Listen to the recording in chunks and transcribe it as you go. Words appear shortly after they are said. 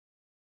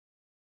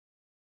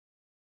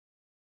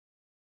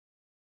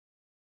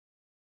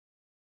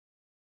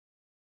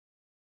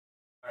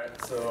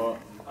Alright, so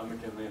I'm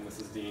McKinley and this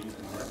is Dean, and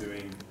we're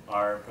doing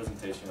our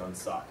presentation on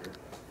soccer.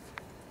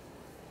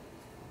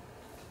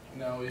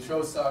 No, we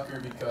chose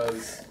soccer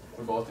because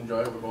we both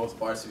enjoy it. We're both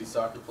varsity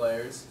soccer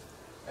players,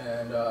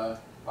 and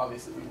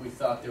obviously we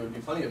thought there would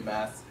be plenty of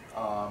math,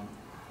 so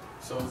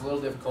it was a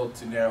little difficult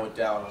to narrow it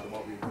down on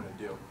what we were going to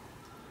do.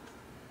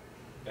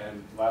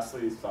 And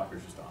lastly,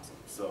 soccer's just awesome.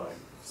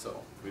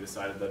 So we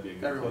decided that'd be a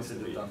good Everyone place to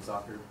should be. have done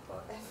soccer,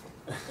 but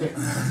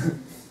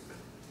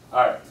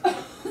Alright,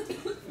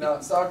 now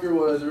soccer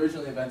was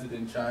originally invented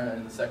in China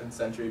in the 2nd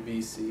century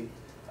BC,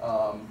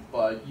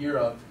 but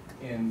Europe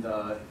in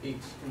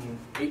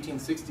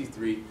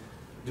 1863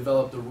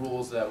 developed the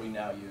rules that we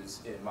now use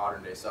in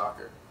modern day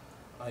soccer.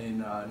 In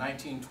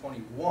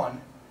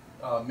 1921,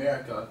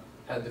 America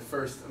had the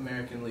first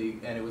American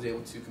league, and it was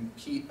able to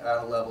compete at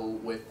a level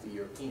with the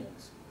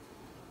Europeans.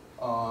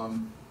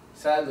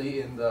 Sadly,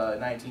 in the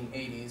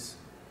 1980s,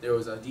 there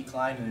was a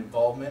decline in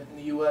involvement in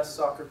the U.S.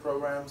 soccer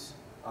programs,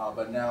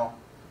 but now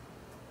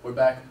we're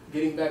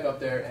getting back up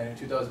there, and in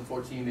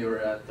 2014 they were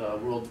at the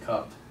World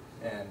Cup,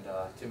 and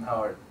Tim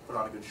Howard put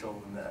on a good show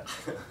in that.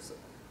 So,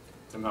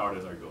 Tim Howard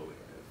is our goalie,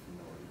 if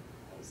no one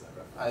has that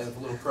reference. I have a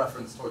little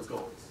preference towards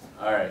goals.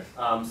 Alright,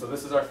 so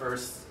this is our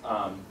first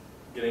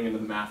getting into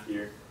the math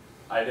here.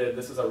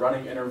 This is a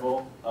running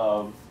interval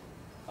of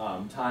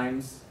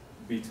times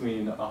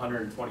between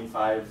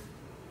 125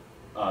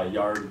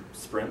 yard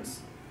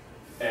sprints,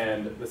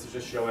 and this is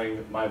just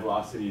showing my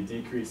velocity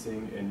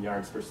decreasing in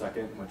yards per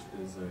second, which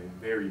is a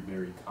very,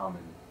 very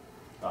common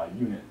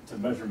unit to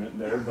measurement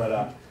there,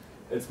 but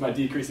it's my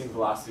decreasing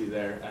velocity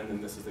there, and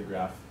then this is the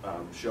graph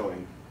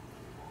showing.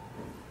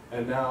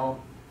 And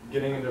now,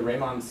 getting into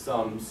Raymond's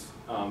sums,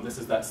 this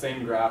is that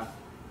same graph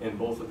in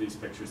both of these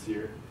pictures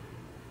here.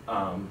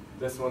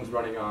 This one's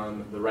running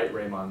on the right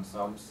Raymond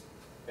sums,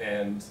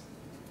 and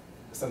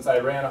since I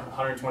ran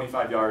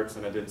 125 yards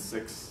and I did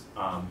six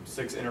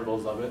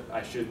intervals of it,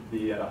 I should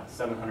be at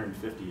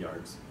 750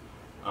 yards.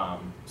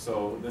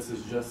 So this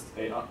is just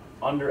an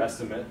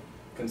underestimate,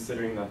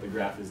 considering that the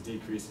graph is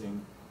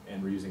decreasing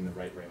and we're using the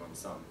right Raymond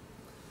sum.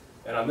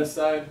 And on this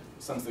side,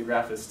 since the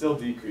graph is still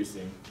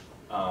decreasing,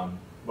 but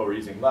we're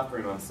using left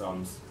Raymond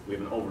sums, we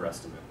have an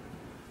overestimate.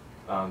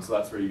 So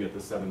that's where you get the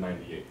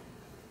 798.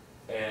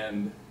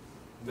 And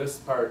this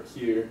part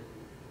here,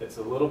 it's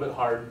a little bit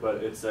hard,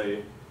 but it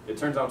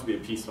turns out to be a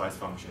piecewise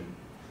function,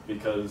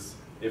 because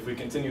if we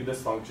continue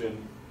this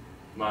function,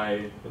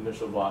 my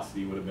initial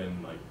velocity would have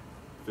been like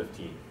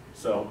 15.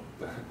 So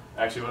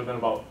actually it would have been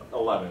about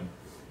 11.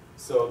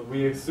 So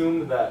we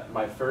assumed that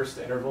my first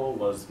interval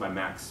was my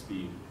max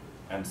speed,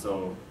 and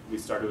so we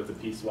started with the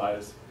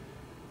piecewise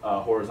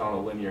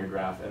horizontal linear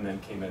graph and then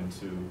came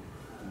into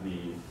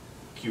the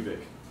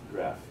cubic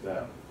graph.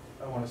 I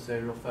want to say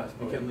real fast,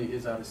 McKinley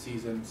is out of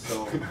season,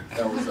 so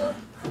that was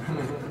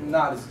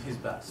not his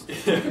best.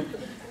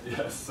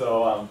 Yeah,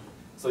 so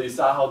you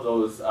saw how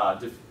those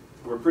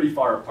were pretty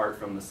far apart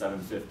from the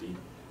 750.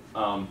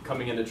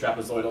 Coming into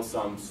trapezoidal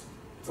sums,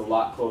 it's a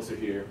lot closer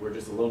here. We're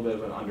just a little bit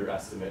of an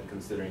underestimate,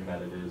 considering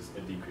that it is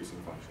a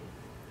decreasing function.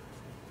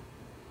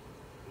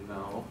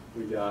 Now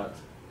we got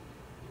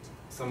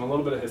a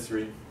little bit of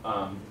history.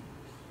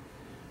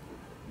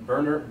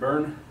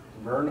 Bernhard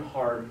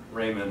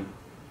Riemann,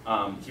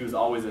 he was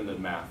always into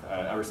math.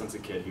 Ever since a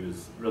kid, he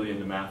was really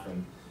into math,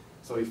 and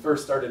so he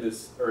first started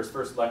his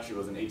first lecture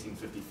was in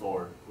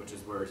 1854, which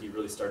is where he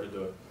really started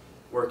to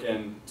work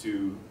in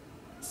to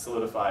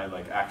solidify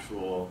like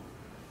actual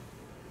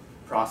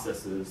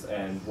processes,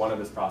 and one of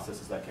his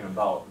processes that came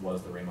about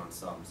was the Riemann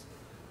sums.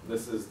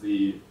 This is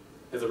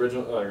his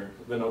original, or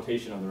the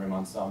notation of the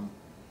Riemann sum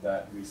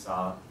that we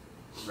saw a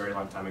very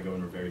long time ago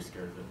and we're very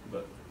scared of it,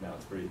 but now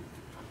it's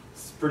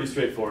pretty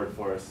straightforward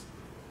for us.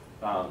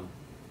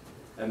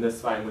 And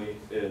this finally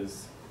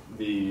is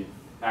the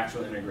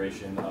actual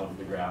integration of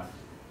the graph,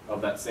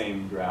 of that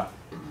same graph.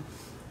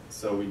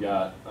 So we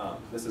got,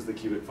 this is the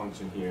cubic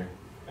function here,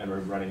 and we're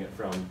running it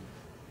from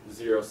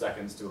 0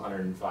 seconds to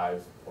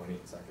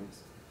 105.8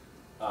 seconds.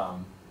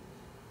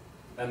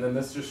 And then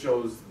this just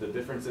shows the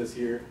differences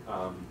here.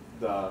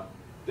 The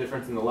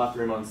difference in the left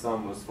Riemann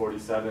sum was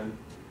 47,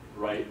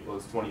 right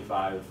was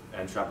 25,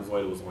 and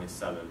trapezoidal was only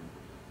 7.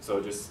 So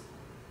it just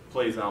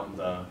plays out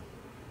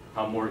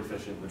how more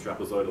efficient the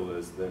trapezoidal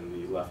is than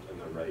the left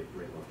and the right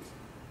Riemanns.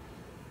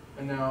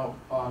 And now,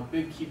 a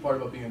big key part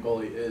about being a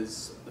goalie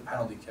is the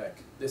penalty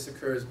kick. This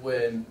occurs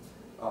when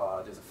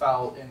there's a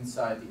foul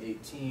inside the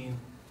 18,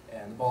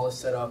 and the ball is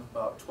set up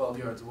about 12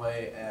 yards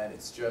away, and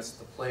it's just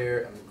the player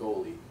and the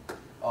goalie.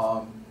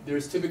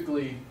 There's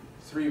typically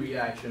 3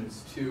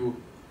 reactions to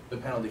the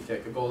penalty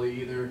kick. A goalie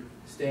either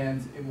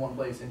stands in one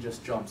place and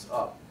just jumps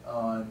up.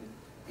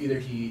 Either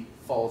he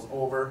falls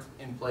over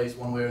in place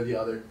one way or the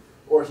other,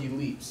 or he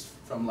leaps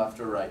from left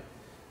or right.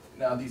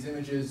 Now these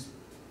images,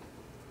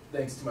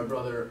 thanks to my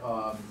brother,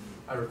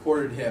 I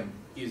recorded him.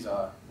 He was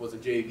a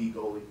JV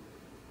goalie,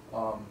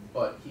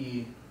 but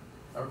I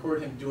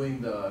recorded him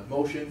doing the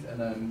motions and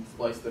then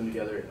spliced them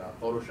together in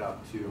Photoshop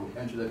to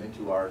enter them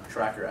into our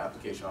tracker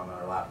application on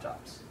our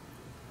laptops.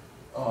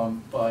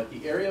 But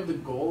the area of the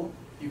goal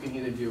you can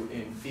either do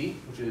in feet,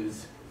 which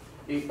is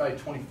 8 by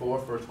 24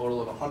 for a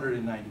total of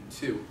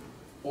 192,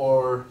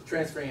 or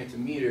transferring it to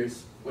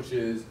meters, which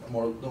is a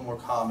little more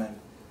common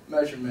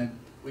measurement,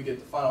 we get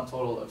the final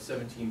total of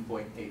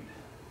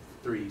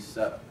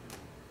 17.837.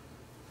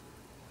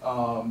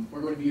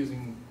 We're going to be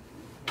using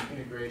an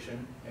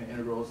integration and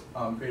integrals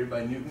created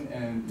by Newton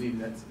and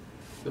Leibniz.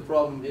 The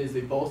problem is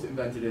they both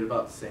invented it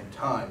about the same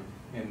time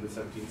in the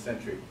 17th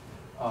century.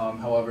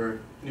 However,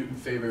 Newton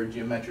favored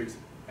geometrics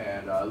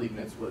and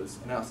Leibniz was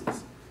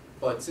analysis.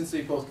 But since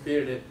they both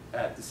created it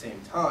at the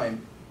same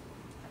time,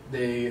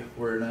 they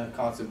were in a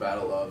constant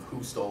battle of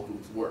who stole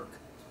whose work.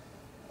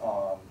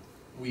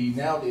 We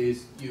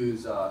nowadays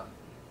use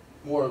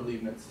more of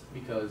Leibniz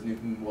because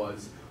Newton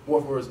was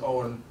more for his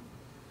own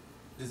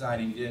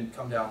designing. He didn't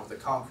come down with a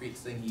concrete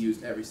thing he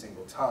used every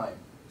single time.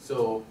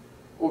 So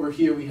over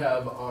here we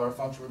have our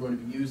function we're going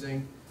to be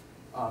using,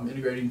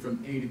 integrating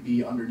from A to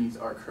B underneath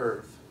our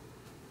curve.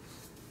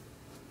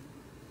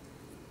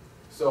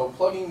 So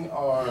plugging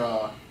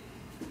our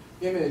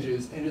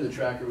images into the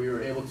tracker, we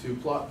were able to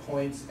plot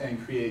points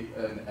and create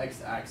an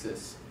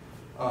x-axis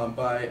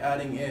by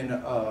adding in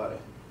a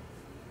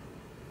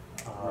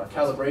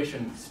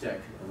calibration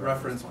stick,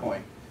 reference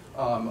point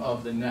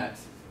of the net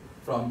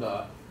from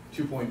the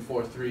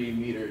 2.43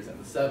 meters and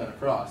the 7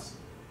 across,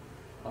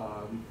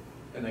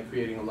 and then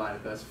creating a line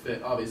of best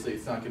fit. Obviously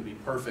it's not going to be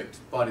perfect,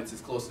 but it's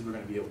as close as we're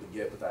going to be able to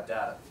get with that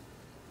data.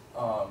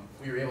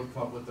 We were able to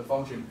come up with the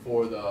function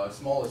for the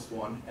smallest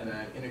one and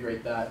then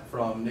integrate that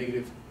from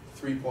negative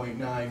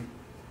 3.90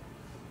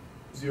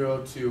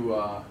 to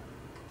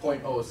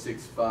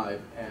 0.065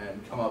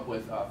 and come up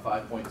with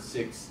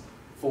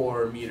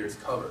 5.64 meters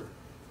covered.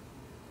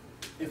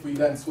 If we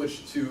then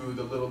switch to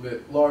the little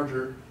bit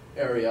larger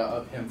area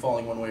of him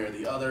falling one way or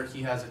the other,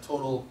 he has a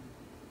total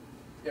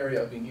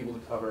area of being able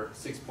to cover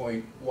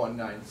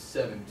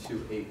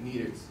 6.19728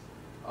 meters.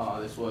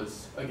 This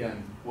was,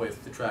 again,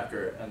 with the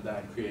tracker and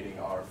then creating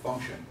our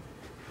function.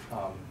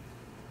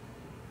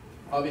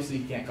 Obviously,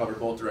 he can't cover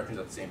both directions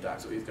at the same time,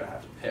 so he's going to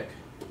have to pick.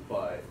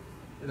 But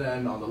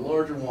then on the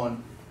larger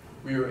one,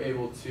 we were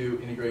able to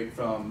integrate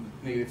from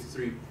negative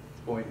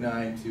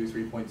 3.9 to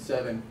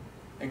 3.7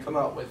 and come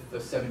out with the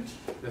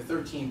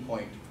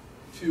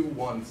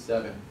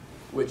 13.217,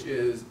 which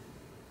is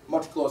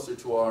much closer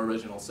to our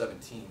original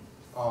 17.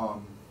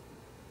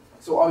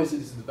 So obviously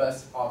this is the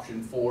best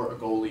option for a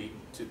goalie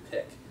to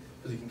pick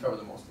because he can cover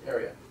the most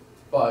area.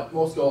 But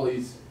most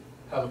goalies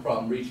have a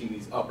problem reaching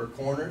these upper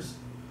corners,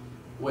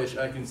 which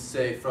I can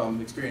say from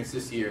experience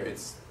this year,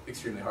 it's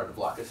extremely hard to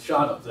block a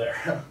shot up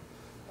there.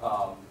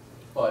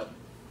 But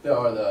there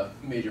are the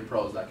major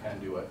pros that can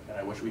do it, and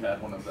I wish we had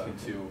one of them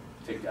to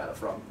take data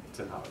from.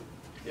 Tim Howard.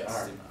 Yes.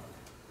 All right.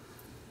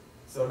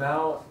 So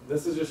now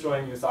this is just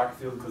showing you a soccer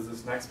field because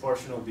this next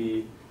portion will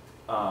be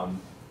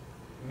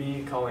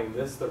me calling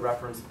this the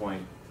reference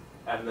point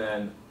and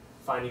then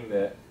finding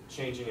the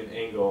changing in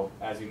angle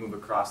as you move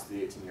across the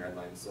 18-yard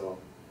line. So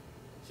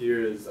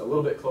here is a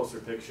little bit closer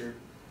picture.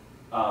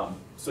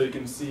 So you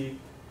can see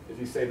if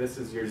you say this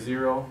is your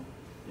 0,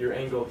 your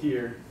angle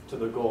here to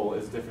the goal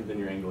is different than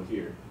your angle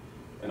here.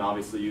 And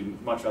obviously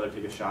you'd much rather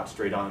take a shot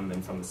straight on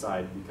than from the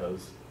side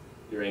because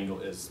your angle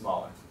is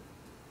smaller.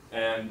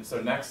 And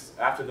so next,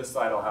 after this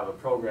slide, I'll have a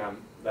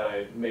program that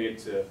I made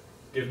to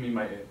give me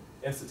my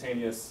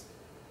instantaneous,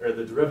 or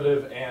the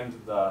derivative and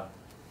the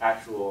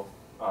actual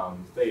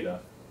theta.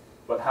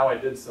 But how I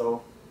did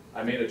so,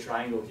 I made a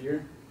triangle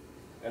here,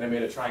 and I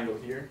made a triangle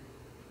here,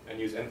 and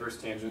use inverse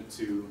tangent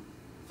to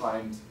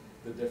find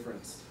the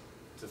difference,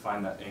 to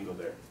find that angle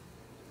there.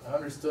 I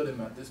understood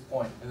him at this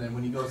point, and then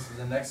when he goes to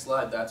the next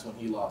slide, that's when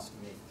he lost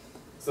me.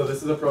 So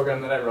this is a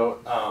program that I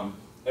wrote.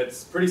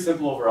 It's pretty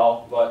simple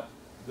overall, but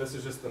this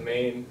is just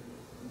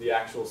the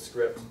actual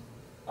script.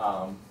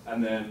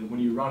 And then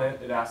when you run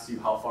it, it asks you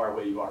how far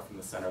away you are from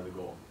the center of the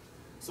goal.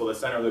 So the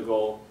center of the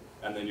goal,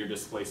 and then your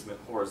displacement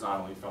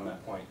horizontally from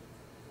that point.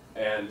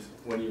 And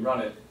when you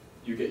run it,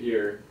 you get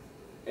your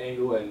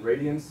angle in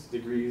radians,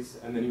 degrees,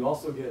 and then you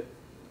also get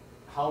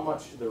how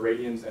much the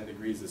radians and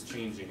degrees is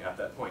changing at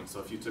that point. So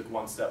if you took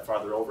one step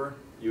farther over,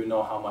 you would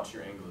know how much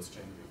your angle is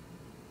changing.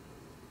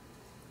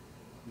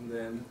 And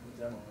then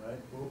Demo, right?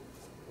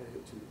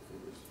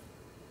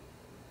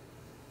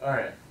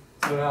 Alright,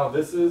 so now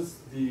this is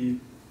the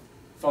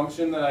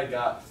function that I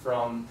got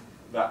from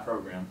that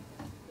program.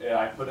 Yeah,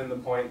 I put in the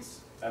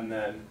points, and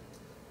then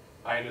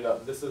I ended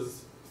up, this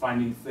is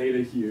finding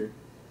theta here,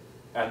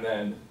 and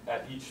then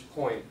at each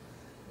point,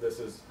 this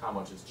is how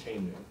much it's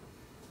changing.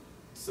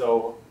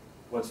 So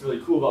what's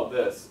really cool about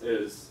this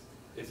is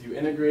if you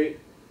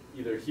integrate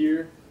either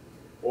here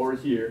or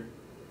here,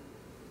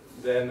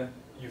 then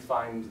you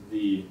find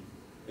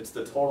it's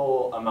the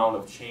total amount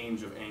of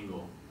change of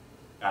angle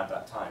at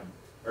that time,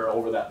 or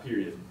over that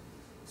period.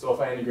 So if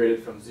I integrate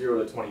it from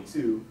 0 to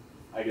 22,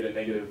 I get a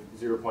negative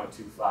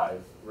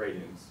 0.25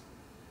 radians.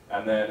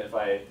 And then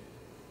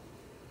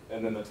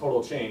and then the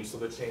total change, so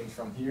the change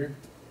from here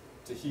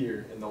to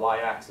here in the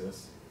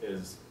y-axis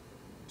is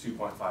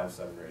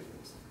 2.57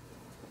 radians.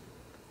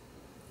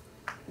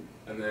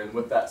 And then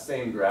with that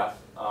same graph,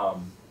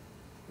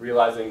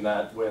 realizing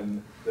that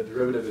when the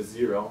derivative is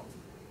 0,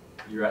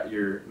 you're at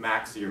your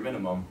max or your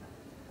minimum,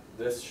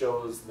 this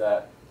shows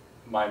that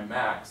my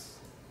max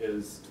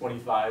is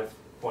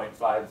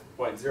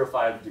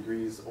 25.05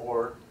 degrees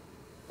or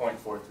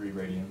 0.43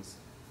 radians.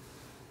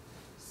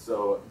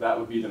 So that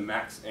would be the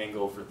max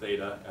angle for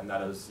theta, and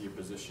that is your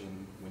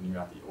position when you're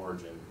at the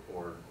origin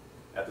or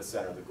at the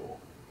center of the goal.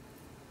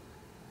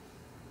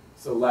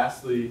 So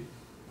lastly,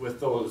 with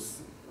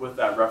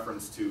that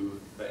reference to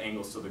the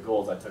angles to the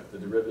goals, I took the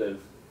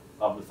derivative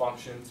of the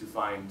function to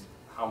find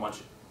how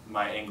much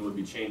my angle would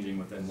be changing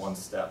within one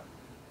step,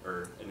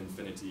 or an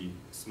infinite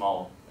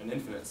small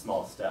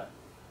step.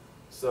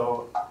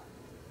 So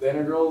the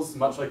integrals,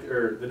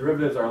 the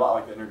derivatives are a lot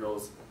like the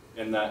integrals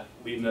in that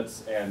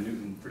Leibniz and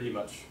Newton pretty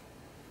much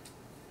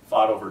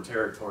fought over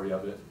territory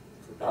of it.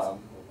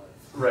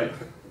 Right.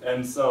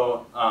 And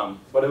so,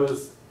 but it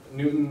was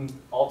Newton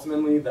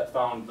ultimately that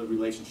found the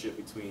relationship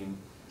between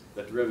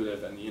the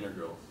derivative and the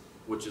integral,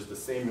 which is the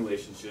same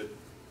relationship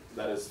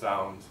that is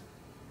found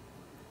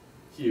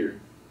here,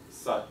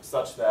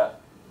 such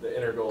that the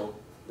integral,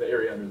 the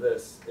area under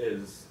this,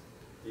 is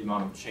the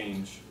amount of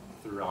change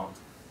throughout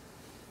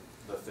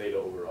the theta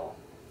overall.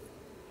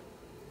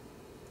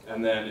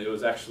 And then it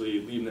was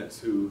actually Leibniz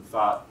who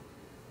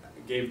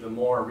gave the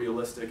more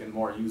realistic and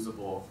more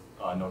usable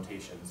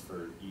notations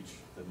for each,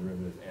 the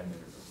derivative and the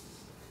integral.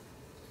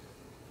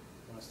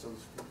 Want to still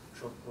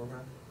show the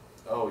program?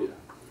 Oh yeah.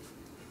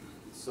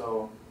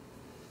 So,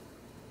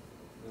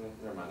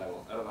 never mind, I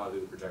don't know how to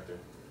do the projector.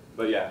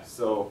 But yeah,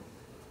 so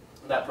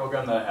that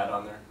program that I had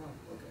on there,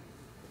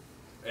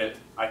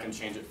 I can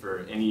change it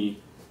for any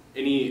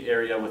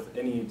area with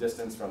any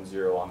distance from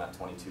 0 on that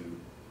 22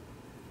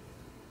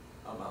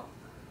 amount.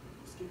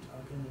 Just keep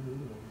talking.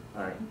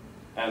 All right,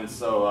 and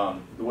so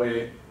the way,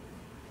 there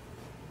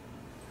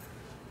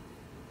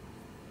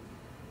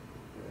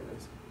it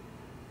is.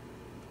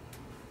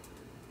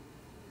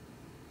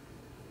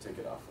 Take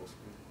it off full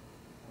screen.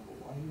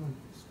 Why are you on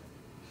this?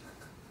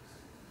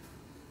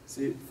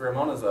 See, for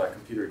Ramona's a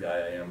computer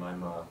guy, I'm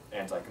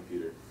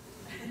anti-computer.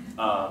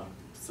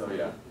 So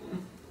yeah.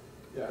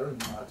 Yeah, I don't even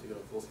know how to go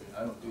to full screen.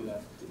 I don't do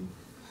that.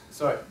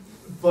 Sorry.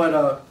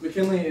 But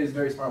McKinley is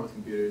very smart with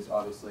computers,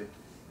 obviously,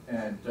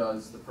 and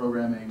does the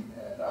programming.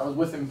 And I was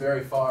with him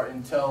very far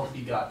until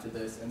he got to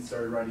this and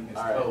started writing his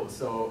code.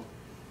 So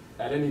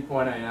at any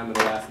point I am,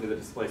 it'll ask me the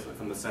displacement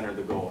from the center of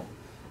the goal.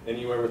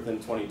 Anywhere within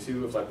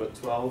 22, if I put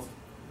 12,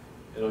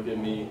 it'll give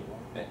me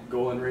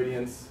goal in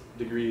radians,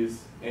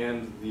 degrees,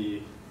 and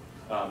the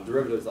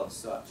derivatives of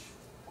such.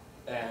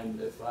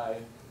 And if I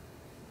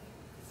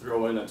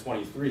throw in a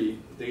 23,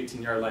 the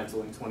 18-yard line is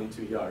only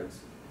 22 yards.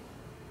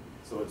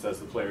 So it says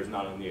the player is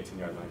not on the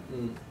 18-yard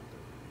line.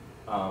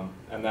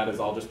 And that is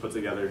all just put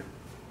together.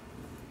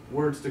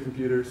 Words to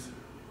computers,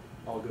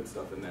 all good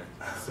stuff in there.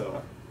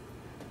 So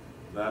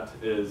that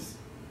is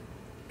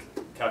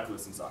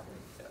calculus and soccer.